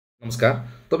नमस्कार।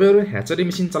 तपाईहरु ह्याचरी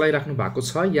मेसिन चलाइराख्नु भएको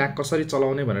छ या कसरी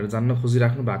चलाउने भनेर जान्न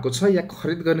खोजिराख्नु भएको छ या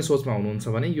खरिद गर्ने सोचमा हुनुहुन्छ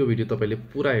भने यो भिडियो तपाईले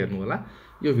पुरा हेर्नु होला।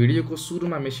 यो भिडियोको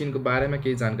सुरुमा मेसिनको बारेमा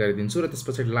केही जानकारी दिन्छु र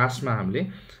त्यसपछि लास्टमा हामीले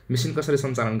मेसिन कसरी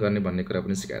सञ्चालन गर्ने भन्ने कुरा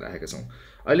पनि सिकाइराखेका छौं।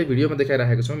 अहिले भिडियोमा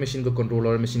देखाइराखेको छौं मेसिनको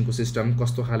कन्ट्रोलर, मेसिनको सिस्टम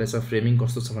कस्तो खाले छ, फ्रेमिङ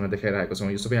कस्तो छ भनेर देखाइराखेको छौं।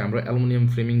 यो सबै हाम्रो एल्युमिनियम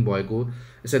फ्रेमिङ भएको,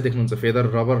 यसरी देख्नुहुन्छ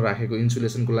फेदर रबर राखेको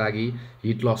इन्सुलेसनको लागि,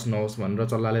 हिट लस नहोस् भनेर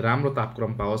चल्लाले राम्रो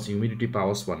तापक्रम पाओस्, ह्युमिडिटी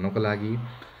पाओस् भन्नको लागि,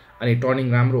 अनि टर्निङ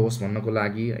राम्रो होस् भन्नको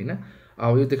लागि हैन।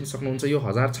 अब यो देख्न सक्नुहुन्छ यो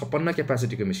 1056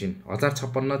 क्यापासिटीको मेसिन,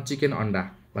 1056 चिकन अंडा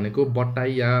भनेको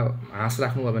बट्टाई या हाँस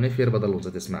राख्नु भयो भने फेरबदल हुन्छ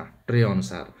त्यसमा ट्रे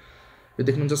अनुसार। यो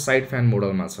देख्नुहुन्छ साइड फ्यान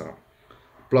मोडलमा छ।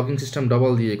 प्लगिङ सिस्टम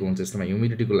डबल दिएको हुन्छ यसमा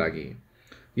ह्युमिडिटीको लागि।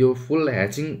 यो फुल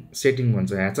ह्याचिङ सेटिङ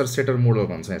भन्छ, ह्याचर सेटर मोडल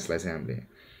भन्छ यसलाई चाहिँ हामीले।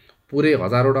 पुरै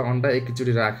 1000 वटा अंडा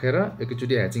एकैचोटी राखेर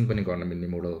एकैचोटी ह्याचिङ पनि गर्न मिल्ने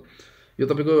मोडल। यो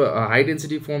तपाईको हाई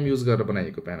डेन्सिटी फोम युज गरेर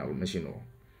बनाएको प्यानल मेसिन हो।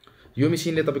 यो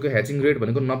मेसिनले तपाईको ह्याचिङ रेट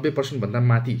भनेको 90% भन्दा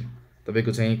माथि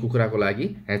तपाईको चाहिँ कुखुराको लागि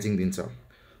ह्याचिङ दिन्छ।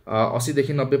 80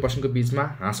 देखि 90% को बीचमा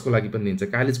हाँसको लागि पनि दिन्छ,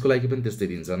 कालिजको लागि पनि त्यस्तै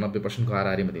दिन्छ, 90% को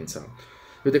आरारीमा दिन्छ।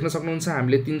 यो देख्न सक्नुहुन्छ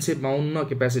हामीले 352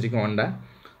 क्यापासिटीको अंडा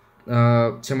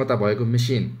क्षमता भएको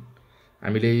मेसिन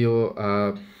हामीले यो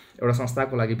एउटा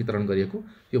संस्थाको लागि वितरण गरिएको,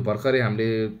 यो भर्खरै हामीले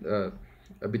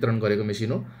वितरण गरेको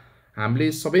मेसिन हो।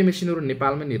 हामीले सबै मेसिनहरु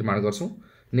नेपालमै निर्माण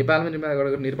गर्छौं। नेपालमा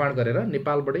निर्माण गरेर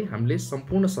नेपालबाटै हामीले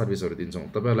सम्पूर्ण सर्भिसहरु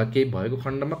दिन्छौं। तपाईहरुलाई केही भएको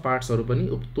खण्डमा पार्ट्सहरु पनि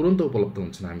तुरुन्त उपलब्ध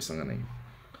हुन्छन् हामीसँग नै।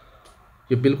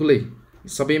 यो बिल्कुलै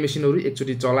सबै मेसिनहरु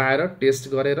एकचोटी चलाएर टेस्ट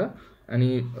गरेर अनि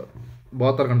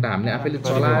 72 घण्टा हामीले आफैले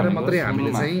चलाएर मात्रै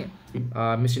हामीले चाहिँ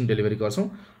मेसिन डेलिभरी गर्छौं।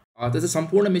 त्यसै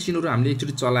सम्पूर्ण मेसिनहरु हामीले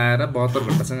एकचोटी चलाएर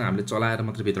 72 घण्टासँग हामीले चलाएर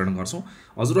मात्रै वितरण गर्छौं।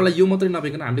 हजुरहरुलाई यो मात्रै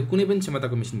नभइकन हामीले कुनै पनि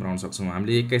क्षमताको मेसिन बनाउन सक्छौं।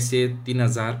 हामीले 2100,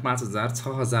 3000, 5000,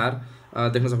 6000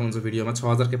 देख्न सक्नुहुन्छ भिडियोमा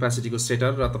 6000 क्यापासिटीको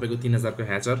सेटर र तपाईको 3000 को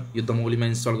ह्याचर यो दमौलीमा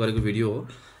इन्स्टल गरेको भिडियो हो।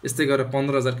 यस्तै गरेर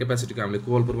 15000 क्यापासिटीको हामीले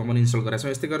कोवलपुरमा पनि इन्स्टल गरेका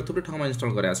छौं। यस्तै गरेर थुप्रै ठाउँमा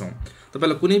इन्स्टल गरेका छौं।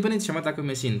 तपाईलाई कुनै पनि क्षमताको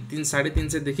मेसिन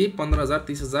 350 देखि 15000,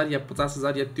 30000 या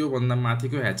 50000 या त्यो भन्दा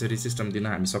माथिको ह्याचरी सिस्टम दिन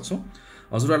हामी सक्छौं।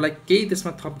 हजुरहरुलाई केही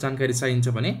त्यसमा थप जानकारी चाहिन्छ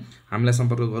भने हामीलाई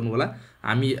सम्पर्क गर्नु होला।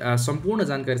 हामी सम्पूर्ण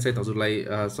जानकारी सहित हजुरलाई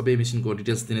सबै मेसिनको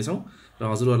डिटेल्स दिनेछौं र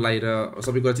हजुरहरुलाई र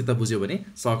सबै कुरा चित्त बुझ्यो भने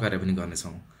सहकार्य पनि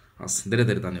गर्नेछौं। हस्, धेरै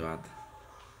धेरै धन्यवाद।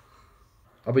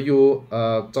 अब यो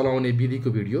चलाउने विधिको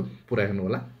भिडियो पुरा हेर्नु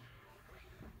होला।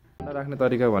 राख्ने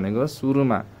तरिका भनेको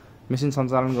सुरुमा मेसिन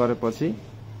सञ्चालन गरेपछि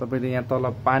तपाईले यहाँ तल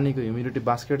पानीको ह्युमिडिटी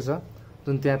बास्केट छ,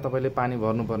 जुन त्यहाँ तपाईले पानी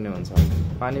भर्नुपर्ने हुन्छ।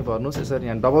 पानी भर्नुस्। यसरी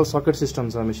यहाँ डबल सकेट सिस्टम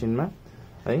छ मेसिनमा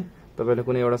है। तपाईले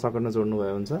कुनै एउटा सकेटमा जोड्नु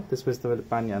भयो हुन्छ। त्यसपछि तपाईले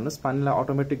पानी हाल्नुस्। पानीलाई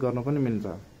अटोमेटिक गर्न पनि मिल्छ।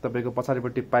 तपाईको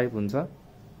पछाडिपट्टि पाइप हुन्छ।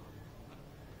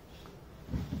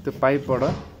 त्यो पाइपबाट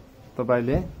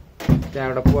तपाईले त्यहाँ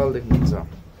एउटा प्वाल देख्नुहुन्छ।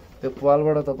 त्यो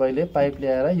प्वालबाट तपाईले पाइप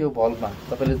ल्याएर यो भल्भमा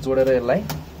तपाईले जोडेर यसलाई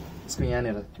यसको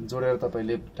यहाँनेर जोडेर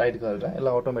तपाईले टाइट गरेर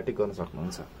यसलाई अटोमेटिक गर्न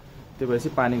सक्नुहुन्छ। त्यो भएपछि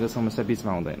पानीको समस्या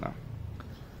बीचमा आउँदैन।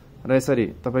 र यसरी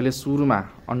तपाईले सुरुमा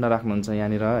अंडा राख्नुहुन्छ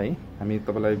यहाँनेर है। हामी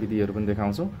तपाईलाई विधिहरु पनि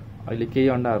देखाउँछौं। अहिले केही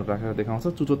अंडाहरु राखेर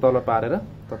देखाउँछौं। चुचो तल पारेर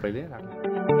तपाईले राख्नु।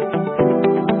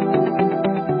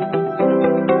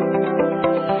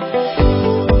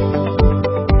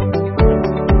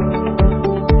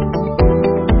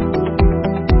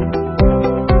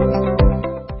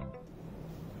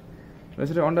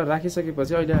 यसरी अंडा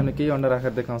राखिसकेपछि अहिले हामीले केही अंडा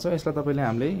राखेर देखाउँछौं। यसलाई तपाईले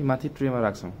हामीले माथि ट्रेमा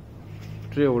राख्छौं।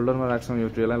 ट्रे होल्डरमा राख्छौं। यो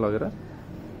ट्रेलाई लगेर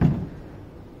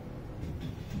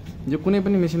यो कुनै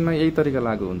पनि मेसिनमा यही तरिका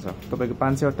लागू हुन्छ। तपाईको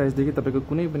 528 देखि तपाईको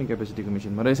कुनै पनि क्यापासिटीको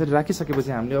मेसिनमा। र यसरी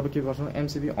राखिसकेपछि हामीले अब के गर्छौं,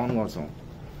 एमसीबी अन गर्छौं।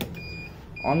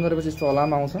 अन गरेपछि यस्तो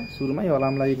अलार्म आउँछ। सुरुमा यो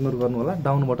अलार्मलाई इग्नोर गर्नु होला।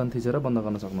 डाउन बटन थिचेर बन्द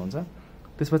गर्न सक्नुहुन्छ।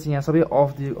 त्यसपछि यहाँ सबै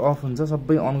अफ हुन्छ।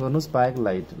 सबै अन गर्नुस् बाहेक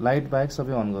लाइट बाहेक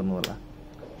सबै अन गर्नु होला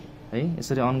है।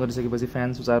 यसरी अन गरिसकेपछि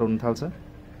फ्यान सुचारू हुन थाल्छ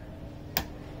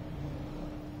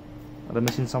र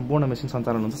मेसिन सम्पूर्ण मेसिन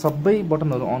सञ्चालन हुन्छ। सबै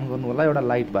बटनहरु अन गर्नु होला एउटा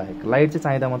लाइट बाहेक। लाइट चाहिँ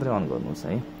चाहिँदा मात्रै अन गर्नुस्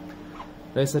है।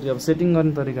 र यसरी अब सेटिङ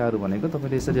गर्ने तरिकाहरु भनेको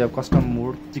तपाईले यसरी अब कस्टम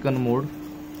मोड, चिकन मोड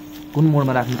कुन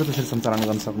मोडमा राख्नु त त्यसरी सञ्चालन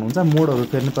गर्न सक्नुहुन्छ। मोडहरु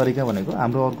फेर्ने तरिका भनेको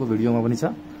हाम्रो अर्को भिडियोमा पनि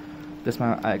छ, त्यसमा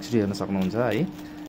एक्चुअली हेर्न सक्नुहुन्छ है।